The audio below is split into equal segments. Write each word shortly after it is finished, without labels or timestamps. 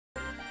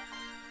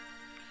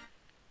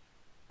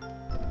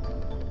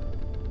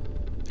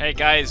Hey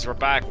guys, we're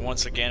back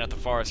once again at the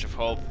Forest of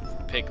Hope.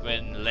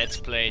 Pikmin Let's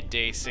Play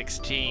Day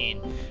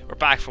 16. We're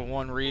back for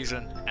one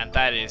reason, and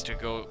that is to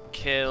go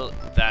kill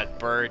that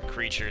bird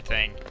creature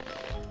thing.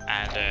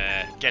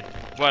 And get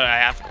what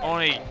I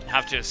only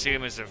have to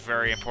assume is a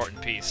very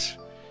important piece.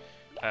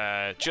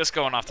 Just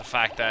going off the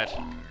fact that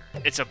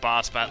it's a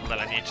boss battle that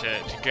I need to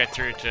get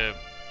through to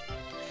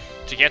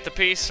get the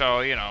piece, so,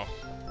 you know,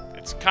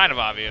 it's kind of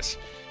obvious.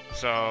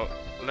 So,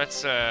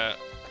 let's go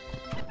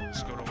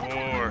to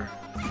war.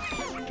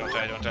 Don't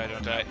die, don't die,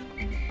 don't die.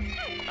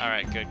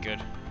 Alright, good,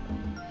 good.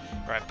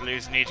 Alright,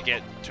 blues need to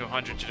get to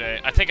 100 today.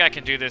 I think I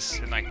can do this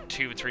in like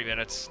 2 or 3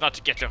 minutes. Not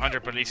to get to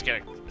 100, but at least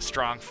get a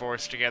strong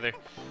force together.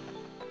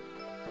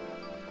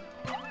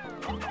 Alright,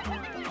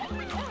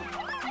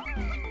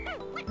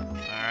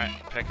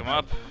 pick them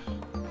up.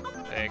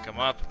 Pick them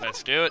up.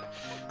 Let's do it.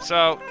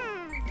 So,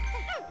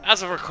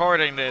 as of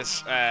recording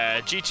this,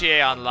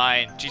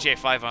 GTA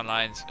 5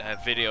 Online's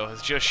video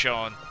has just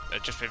shown,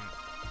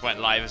 went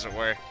live as it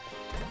were.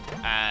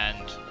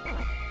 And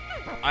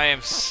I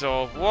am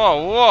so...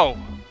 Whoa, whoa!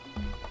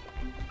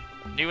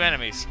 New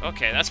enemies.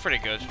 Okay, that's pretty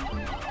good.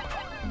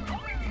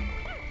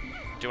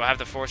 Do I have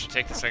the force to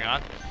take this thing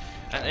on?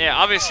 And yeah,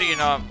 obviously, you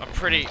know, I'm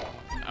pretty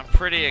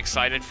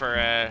excited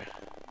for...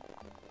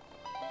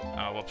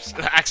 Oh, whoops.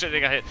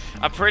 Accidentally got hit.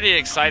 I'm pretty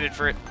excited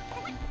for it.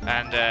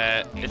 And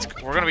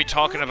we're going to be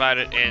talking about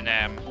it in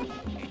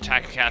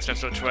TakaCast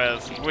episode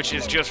 12, which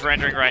is just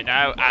rendering right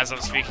now as I'm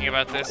speaking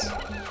about this.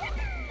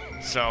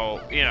 So,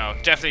 you know,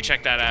 definitely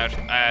check that out.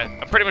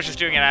 I'm pretty much just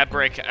doing an ad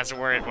break, as it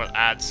were, well,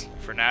 ads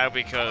for now,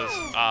 because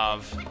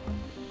of...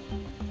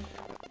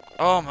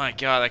 Oh my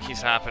god, that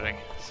keeps happening.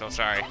 So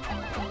sorry.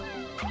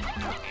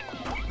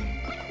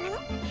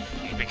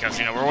 Because,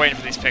 you know, we're waiting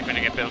for these Pikmin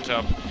to get built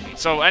up.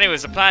 So,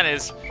 anyways, the plan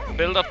is,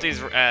 build up these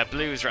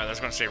blues, rather, I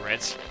was going to say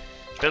reds.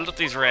 Build up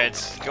these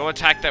reds, go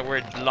attack that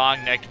weird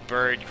long-necked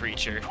bird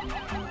creature.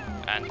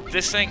 And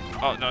this thing...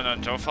 Oh, no, no,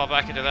 don't fall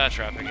back into that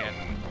trap again.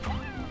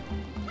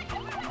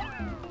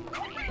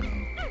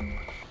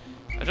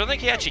 I don't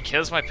think he actually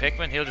kills my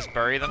Pikmin, he'll just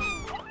bury them.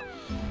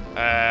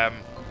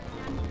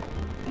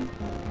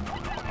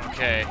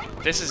 Okay,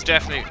 this has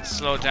definitely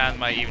slowed down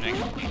my evening.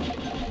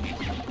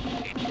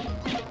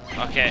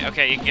 Okay,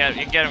 okay, you can get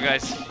him,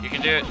 guys. You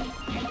can do it.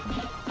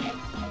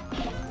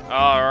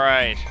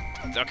 Alright.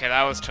 Okay,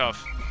 that was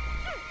tough.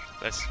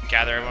 Let's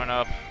gather everyone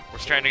up. We're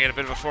starting to get a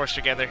bit of a force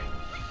together.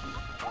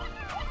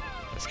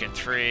 Let's get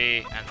 3,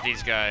 and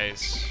these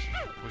guys.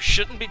 We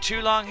shouldn't be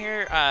too long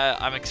here.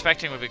 I'm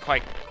expecting we'll be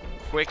quite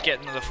quick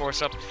getting the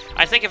force up.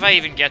 I think if I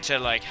even get to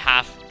like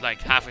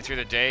halfway through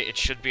the day, it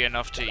should be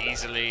enough to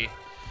easily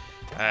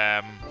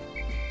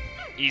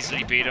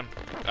beat him.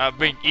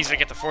 Easily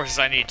get the forces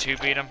I need to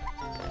beat him.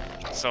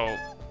 So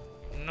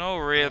no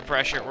real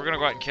pressure. We're gonna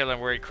go out and kill them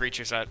weird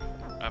creatures at.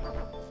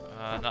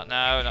 Not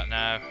now, not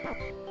now.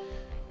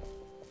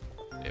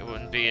 It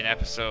wouldn't be an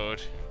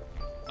episode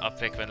of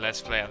Pikmin Let's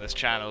Play on this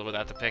channel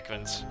without the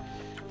Pikmins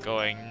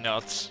going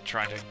nuts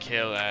trying to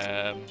kill.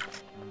 We're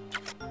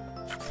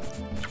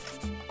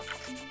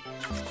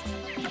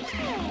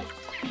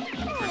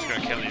just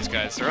gonna kill these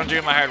guys. They're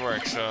undoing my hard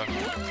work, so...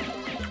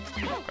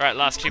 Alright,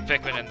 lost 2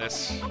 Pikmin in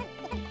this.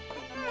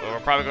 But we're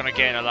probably gonna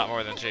gain a lot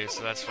more than 2,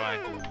 so that's fine.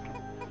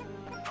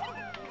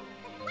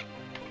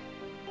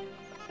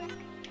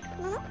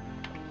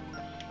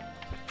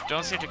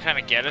 Don't seem to kind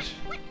of get it.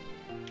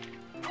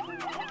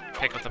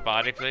 Pick up the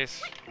body,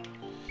 please.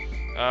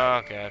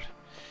 Oh, god.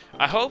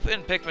 I hope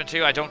in Pikmin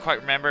 2, I don't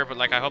quite remember, but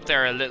like I hope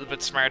they're a little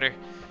bit smarter.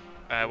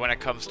 When it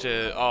comes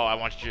to, oh, I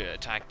want you to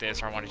attack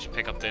this, or I want you to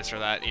pick up this or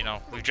that, you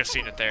know, we've just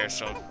seen it there,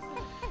 so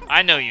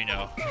I know you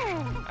know.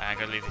 I'm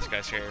gonna leave these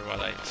guys here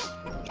while I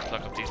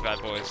pluck up these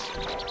bad boys.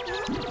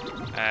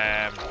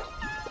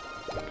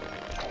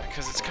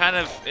 Because it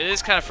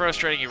is kind of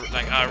frustrating, you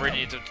like, oh, I really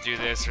need them to do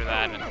this or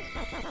that, and,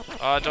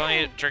 oh, don't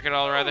need to drink it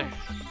all, rather.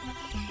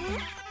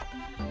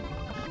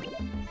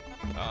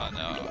 Oh,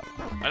 no.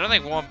 I don't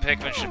think one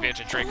Pikmin should be able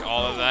to drink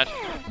all of that.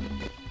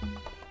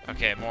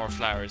 Okay, more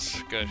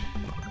flowers, good.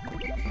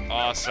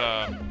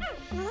 Awesome.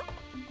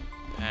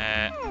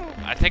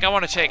 I think I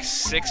want to take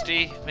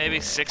 60,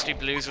 maybe 60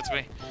 blues with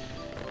me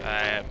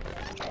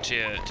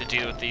to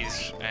deal with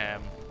these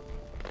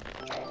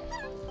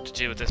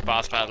this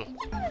boss battle,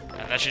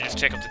 and that should just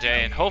take up the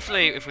day. And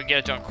hopefully, if we get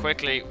it done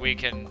quickly, we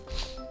can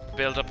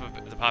build up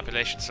the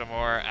population some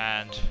more,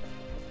 and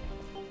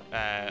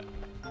I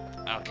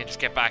can just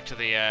get back to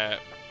the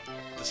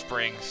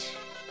springs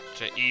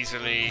to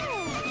easily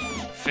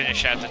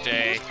finish out the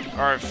day,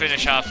 or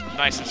finish off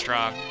nice and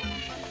strong.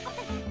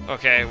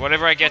 Okay,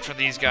 whatever I get from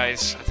these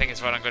guys, I think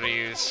is what I'm going to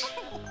use,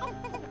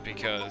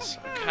 because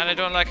I kind of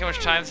don't like how much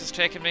time this is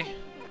taking me.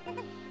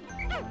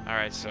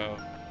 Alright, so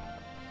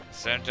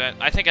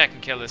I think I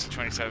can kill this with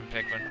 27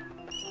 Pikmin.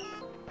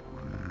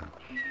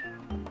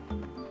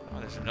 Oh,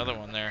 there's another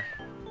one there.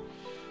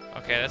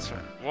 Okay, that's...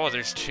 Whoa,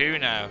 there's 2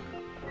 now.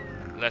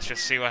 Let's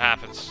just see what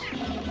happens.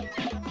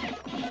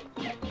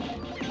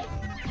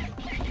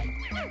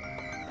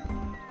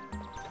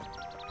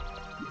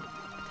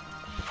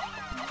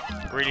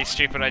 Really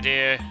stupid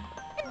idea.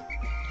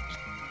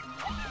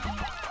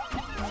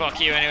 Fuck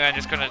you anyway, I'm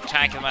just gonna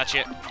tank him at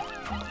you.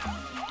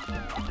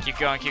 Keep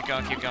going, keep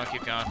going, keep going,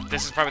 keep going.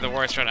 This is probably the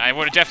worst run. I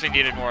would have definitely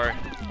needed more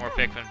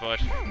Pikmin,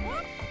 but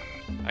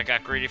I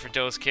got greedy for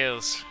those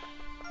kills.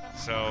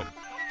 So,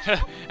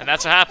 and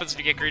that's what happens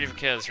when you get greedy for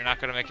kills. You're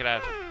not gonna make it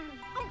out.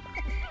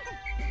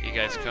 You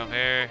guys come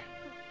here.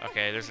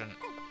 Okay, there's an...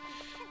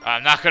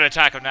 I'm not gonna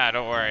attack him now,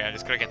 don't worry. I'm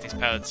just gonna get these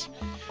pellets.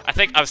 I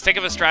was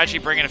thinking of a strategy,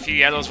 bringing a few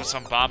yellows with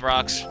some bomb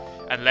rocks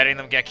and letting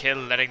them get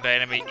killed, letting the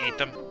enemy eat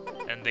them,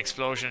 and the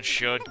explosion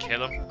should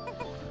kill him.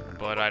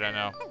 But I don't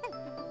know.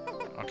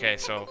 Okay,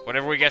 so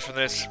whatever we get from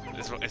this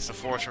is the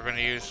force we're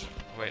gonna use.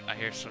 Wait, I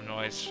hear some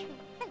noise.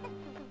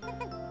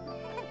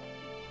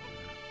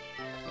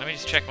 Let me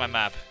just check my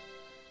map.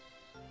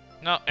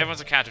 No,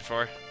 everyone's accounted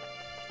for.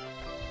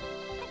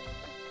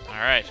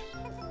 Alright.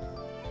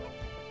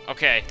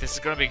 Okay, this is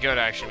gonna be good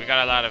actually. We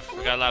got a lot of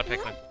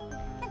Pikmin.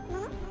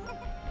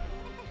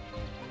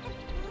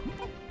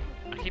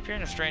 I keep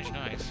hearing a strange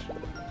noise.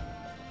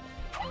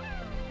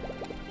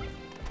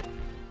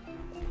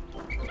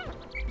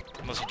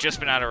 Must have just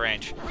been out of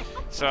range.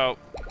 So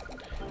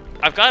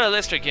I've got a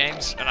list of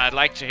games and I'd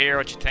like to hear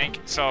what you think.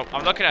 So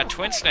I'm looking at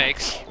Twin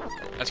Snakes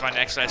as my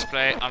next Let's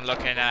Play. I'm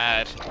looking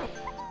at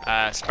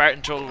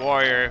Spartan Total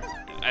Warrior.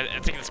 I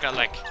think it's got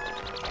like,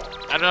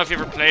 I don't know if you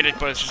ever played it,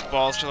 but it's just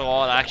balls to the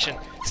wall action.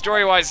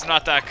 Story-wise, it's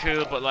not that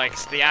cool, but like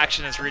the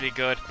action is really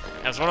good.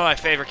 It was one of my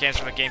favorite games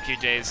from the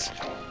GameCube days.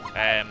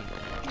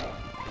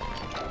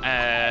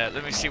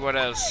 Let me see what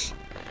else.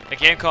 A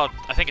game called,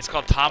 I think it's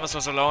called Thomas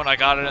Was Alone. I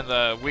got it in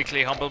the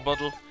weekly Humble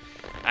Bundle,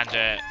 and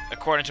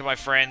according to my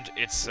friend,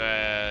 it's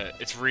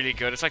really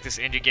good. It's like this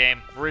indie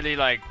game, really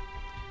like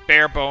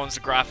bare bones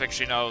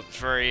graphics. You know, it's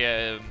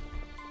very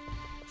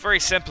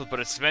simple, but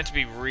it's meant to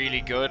be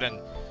really good.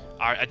 And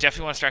I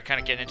definitely want to start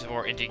kind of getting into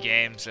more indie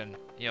games and,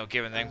 you know,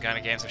 giving them kind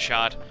of games a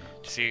shot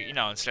to see, you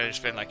know, instead of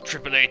just being like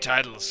AAA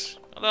titles.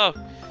 Although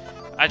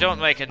I don't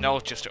make a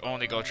note just to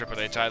only go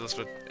AAA titles,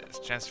 but it's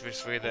a chance to be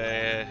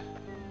the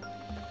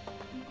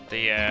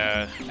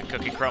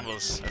cookie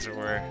crumbles, as it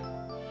were.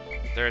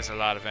 There's a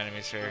lot of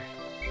enemies here.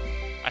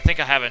 I think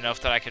I have enough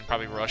that I can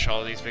probably rush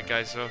all of these big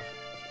guys, though.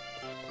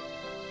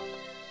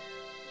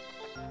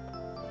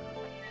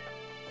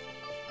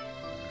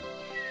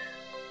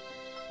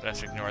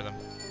 Let's ignore them.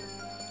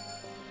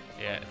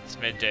 Yeah, it's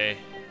midday.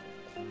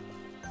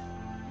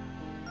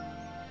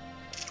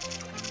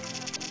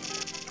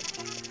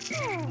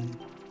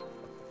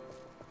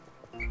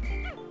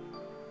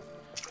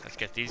 Let's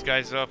get these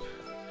guys up.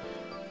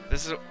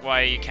 This is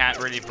why you can't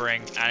really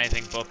bring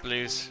anything but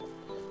blues.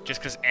 Just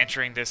because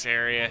entering this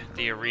area,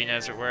 the arena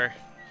as it were.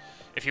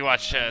 If you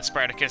watch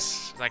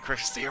Spartacus, like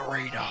Chris, the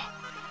arena.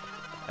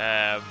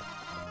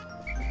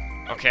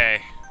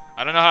 Okay.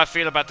 I don't know how I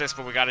feel about this,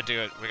 but we gotta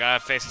do it. We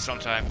gotta face it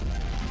sometime.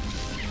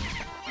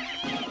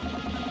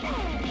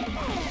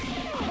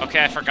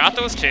 Okay, I forgot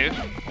those two.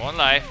 One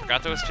lie,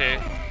 forgot those two.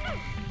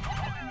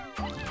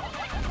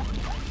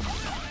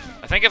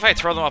 I think if I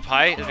throw them up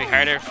high, it'll be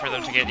harder for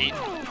them to get eaten.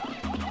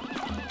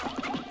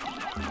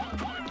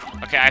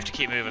 Okay, I have to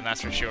keep moving,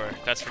 that's for sure.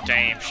 That's for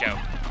damn sure.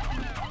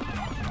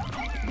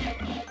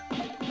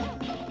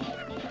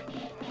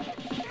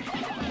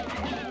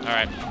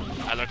 Alright.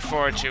 I look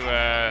forward to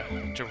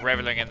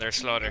reveling in their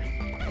slaughter.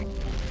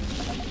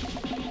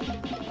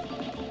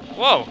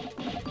 Whoa!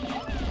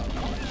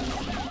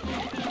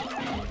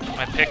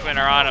 My Pikmin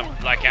are on him,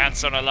 like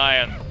ants on a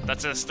lion.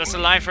 That's a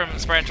line from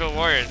Spartan Total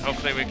Warrior.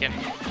 Hopefully we can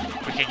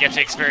get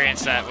to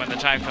experience that when the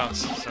time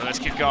comes. So let's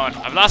keep going.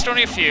 I've lost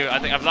only a few. I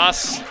think I've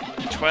lost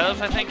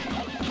 12, I think.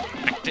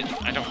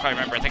 I don't quite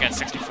remember. I think I had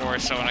 64 or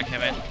so when I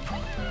came in.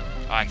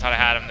 Oh, I thought I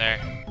had him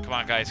there. Come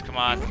on, guys. Come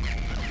on.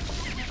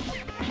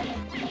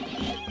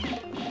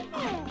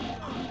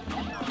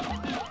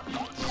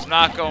 This is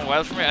not going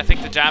well for me. I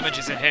think the damage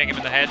isn't hitting him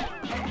in the head.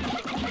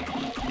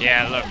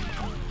 Yeah, look.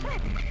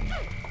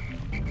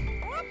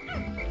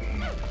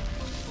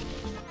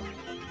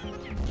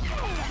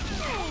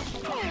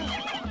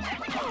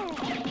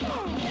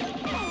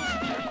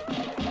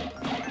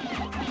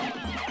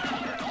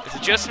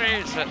 Just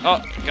me? Oh,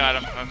 got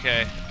him.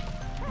 Okay.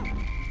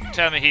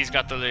 Tell me he's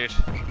got the loot.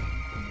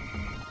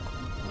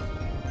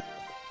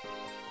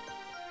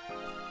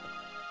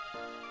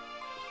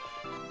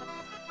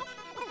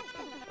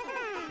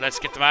 Let's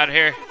get them out of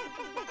here.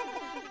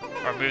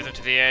 Or move them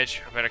to the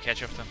edge. I better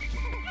catch up to them.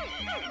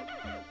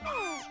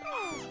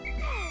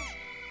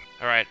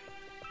 Alright.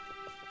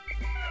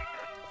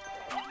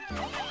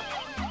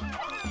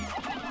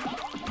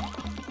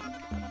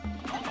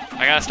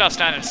 I gotta stop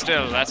standing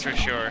still, that's for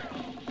sure.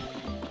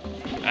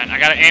 And I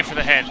gotta aim for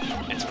the head.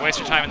 It's a waste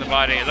of time in the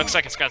body. It looks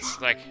like it's got,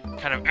 like,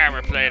 kind of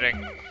armor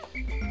plating.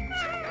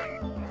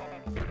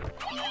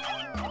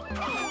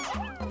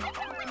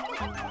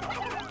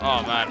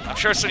 Oh man, I'm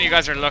sure some of you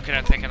guys are looking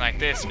and thinking like,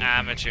 this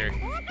amateur.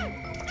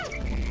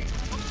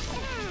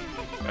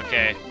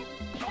 Okay.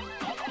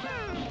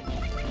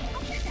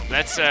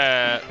 Let's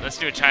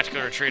do a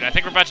tactical retreat. I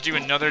think we're about to do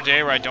another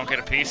day where I don't get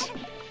a piece.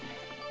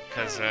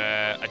 because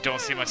I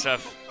don't see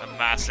myself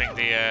amassing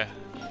the...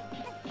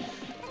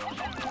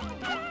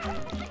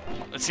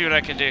 Let's see what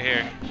I can do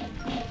here.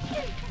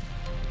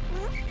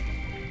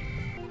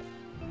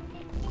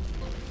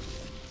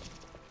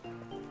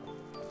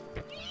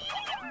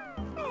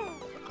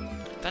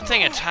 That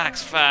thing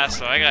attacks fast,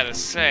 though, I gotta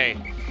say.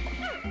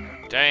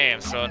 Damn,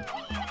 son.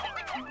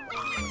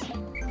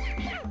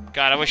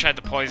 God, I wish I had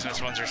the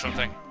poisonous ones or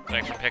something,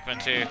 like from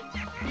Pikmin 2.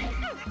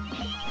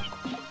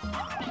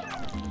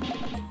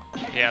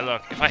 Yeah,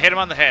 look, if I hit him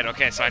on the head,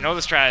 okay, so I know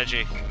the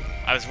strategy.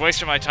 I was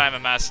wasting my time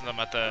amassing them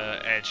at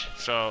the edge.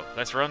 So,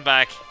 let's run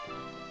back,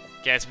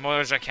 get as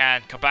much as I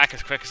can, come back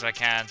as quick as I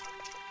can,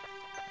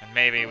 and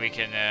maybe we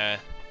can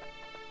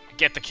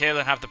get the kill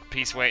and have the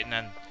piece waiting,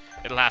 and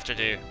it'll have to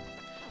do.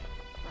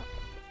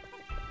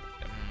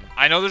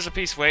 I know there's a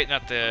piece waiting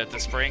at the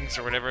springs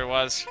or whatever it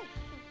was,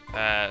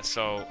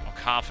 so I'm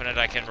confident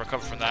I can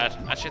recover from that.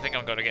 I actually think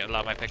I'm going to get a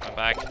lot of my Pikmin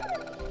back.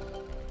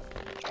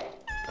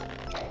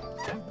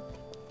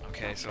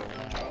 Okay, so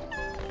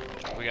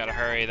we gotta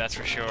hurry, that's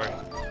for sure.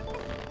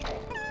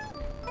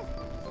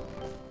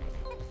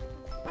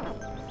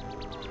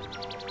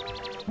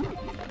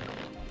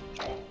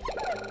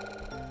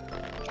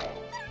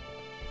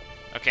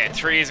 Okay,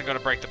 3 isn't gonna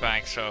break the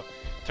bank, so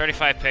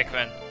 35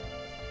 Pikmin.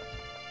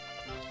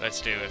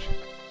 Let's do it.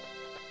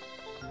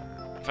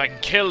 If I can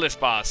kill this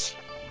boss,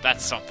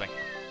 that's something.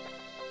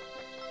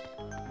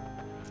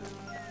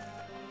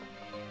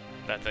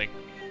 That thing.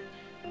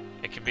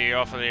 It can be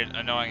awfully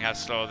annoying how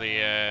slow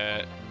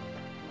the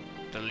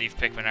leaf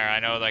Pikmin are. I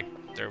know, like,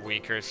 they're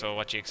weaker, so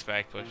what you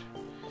expect, but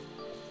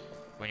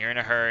when you're in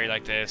a hurry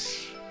like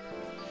this,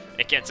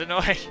 it gets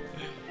annoying.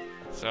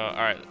 So,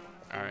 alright,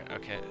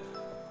 okay.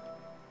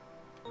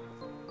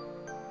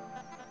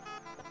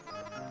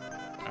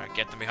 Alright,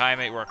 get them behind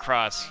me, we're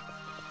across.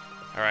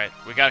 Alright,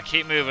 we gotta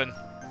keep moving.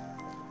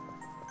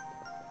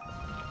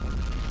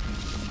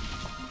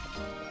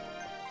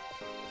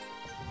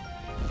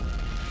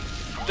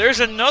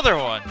 There's another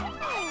one!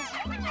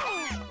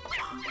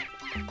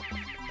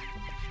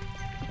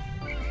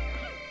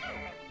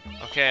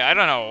 Okay, I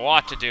don't know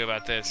what to do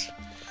about this.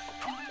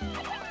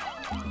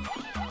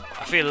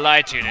 I feel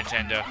lied to,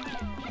 Nintendo.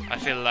 I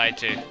feel lied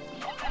to.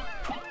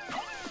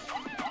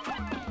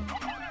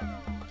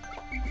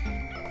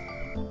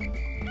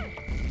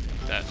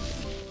 That.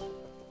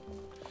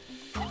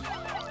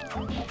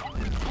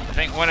 I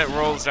think when it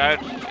rolls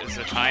out is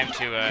the time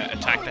to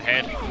attack the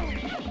head.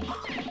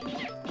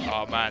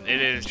 Oh man, it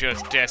is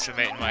just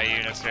decimating my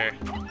units there.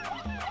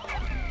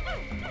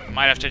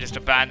 Might have to just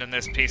abandon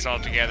this piece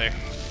altogether.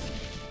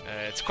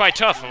 It's quite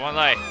tough, I won't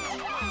lie.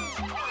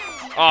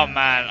 Oh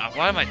man,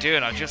 what am I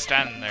doing? I'm just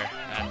standing there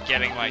and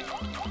getting my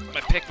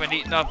Pikmin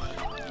eaten up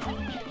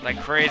like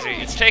crazy.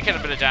 It's taking a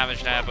bit of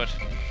damage now, but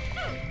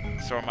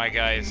so are my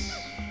guys.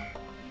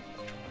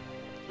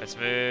 Let's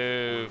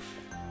move.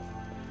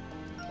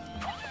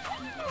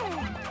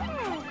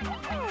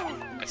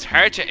 It's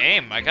hard to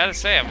aim, I gotta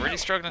say. I'm really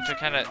struggling to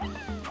kind of...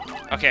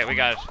 Okay, we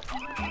got it.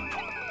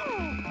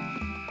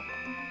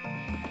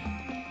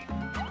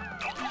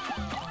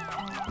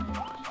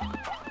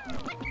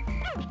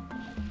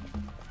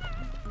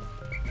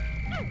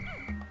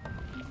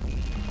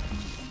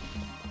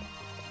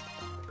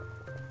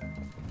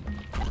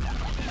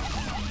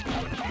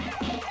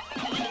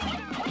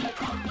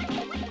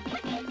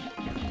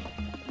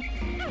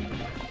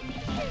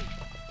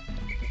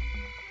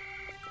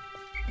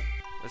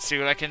 Let's see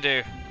what I can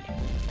do.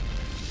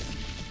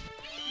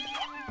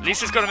 At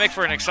least it's going to make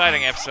for an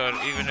exciting episode,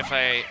 even if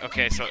I...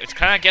 Okay, so it's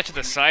kind of get to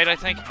the side, I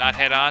think, not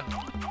head on.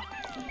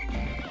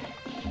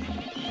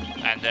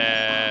 And,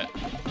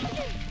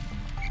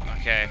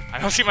 okay. I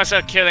don't see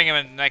myself killing him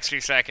in the next few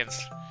seconds.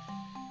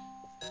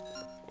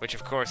 Which,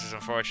 of course, is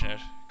unfortunate.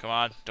 Come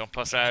on, don't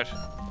puss out.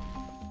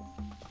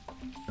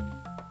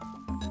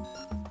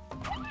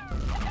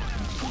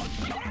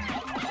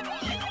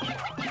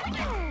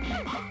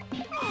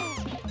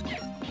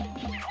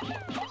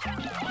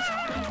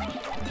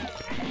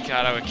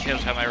 God, I would kill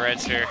to have my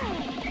reds here.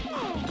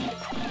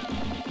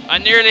 I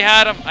nearly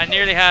had him,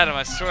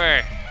 I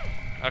swear.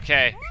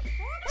 Okay,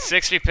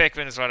 60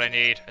 Pikmin is what I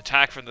need.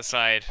 Attack from the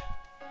side.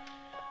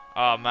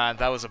 Oh man,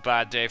 that was a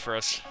bad day for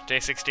us.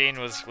 Day 16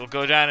 will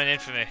go down in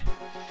infamy.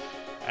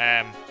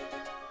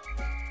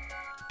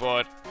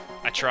 But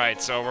I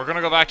tried, so we're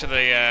gonna go back to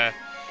the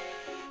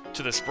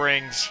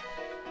springs.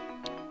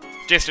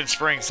 Distant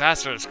Springs,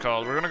 that's what it's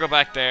called. We're gonna go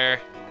back there,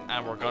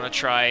 and we're gonna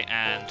try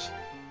and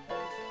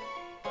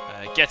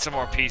get some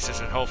more pieces,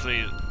 and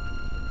hopefully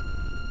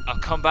I'll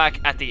come back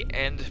at the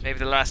end, maybe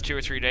the last 2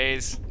 or 3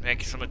 days,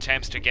 make some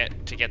attempts to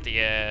get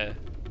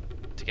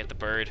the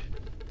bird,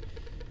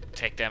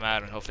 take them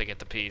out, and hopefully get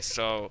the piece.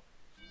 So,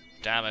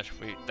 damn it,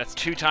 that's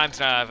 2 times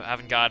now I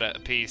haven't got a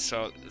piece,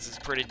 so this is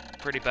pretty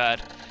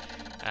bad,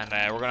 and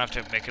we're gonna have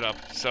to make it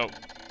up. So,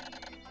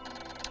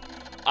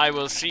 I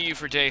will see you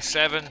for day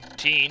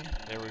 17.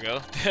 There we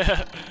go.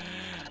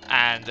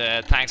 And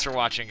thanks for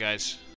watching, guys.